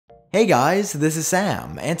Hey guys, this is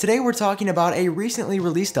Sam, and today we're talking about a recently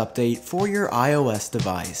released update for your iOS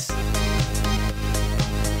device.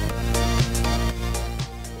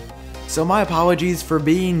 So my apologies for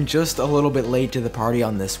being just a little bit late to the party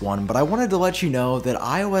on this one, but I wanted to let you know that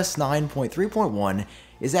iOS 9.3.1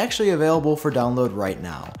 is actually available for download right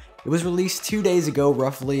now. It was released 2 days ago,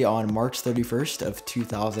 roughly on March 31st of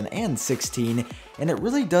 2016, and it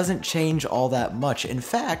really doesn't change all that much. In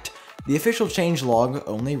fact, the official changelog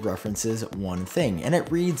only references one thing, and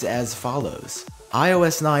it reads as follows.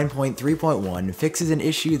 iOS 9.3.1 fixes an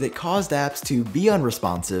issue that caused apps to be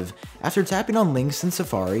unresponsive after tapping on links in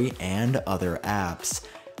Safari and other apps.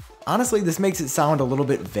 Honestly, this makes it sound a little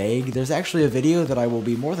bit vague. There's actually a video that I will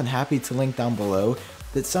be more than happy to link down below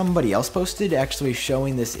that somebody else posted actually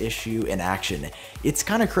showing this issue in action. It's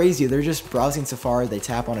kind of crazy. They're just browsing Safari, they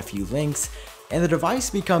tap on a few links, and the device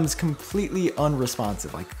becomes completely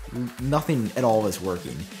unresponsive, like nothing at all is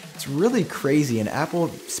working. It's really crazy, and Apple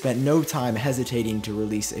spent no time hesitating to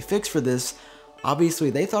release a fix for this. Obviously,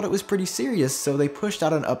 they thought it was pretty serious, so they pushed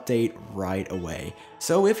out an update right away.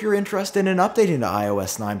 So if you're interested in updating to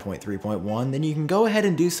iOS 9.3.1, then you can go ahead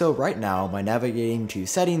and do so right now by navigating to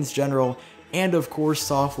Settings, General, and of course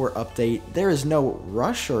Software Update. There is no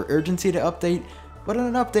rush or urgency to update, but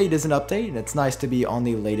an update is an update, and it's nice to be on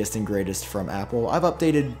the latest and greatest from Apple. I've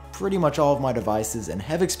updated pretty much all of my devices and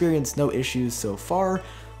have experienced no issues so far,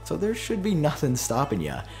 so there should be nothing stopping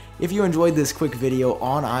ya. If you enjoyed this quick video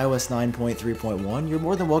on iOS 9.3.1, you're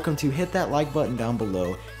more than welcome to hit that like button down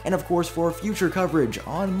below, and of course for future coverage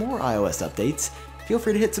on more iOS updates, feel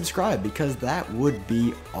free to hit subscribe because that would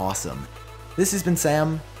be awesome. This has been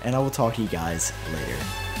Sam, and I will talk to you guys later.